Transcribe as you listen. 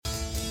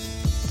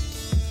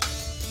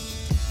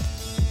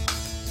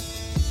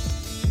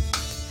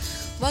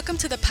Welcome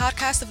to the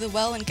podcast of The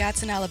Well in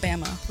Gadsden,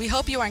 Alabama. We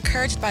hope you are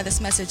encouraged by this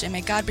message and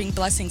may God bring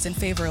blessings and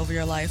favor over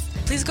your life.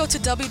 Please go to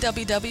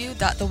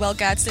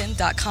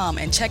www.thewellgadsden.com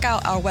and check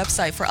out our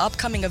website for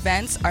upcoming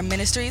events, our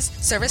ministries,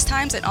 service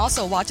times, and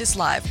also watch us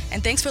live.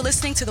 And thanks for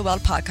listening to The Well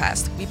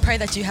podcast. We pray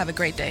that you have a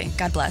great day.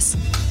 God bless.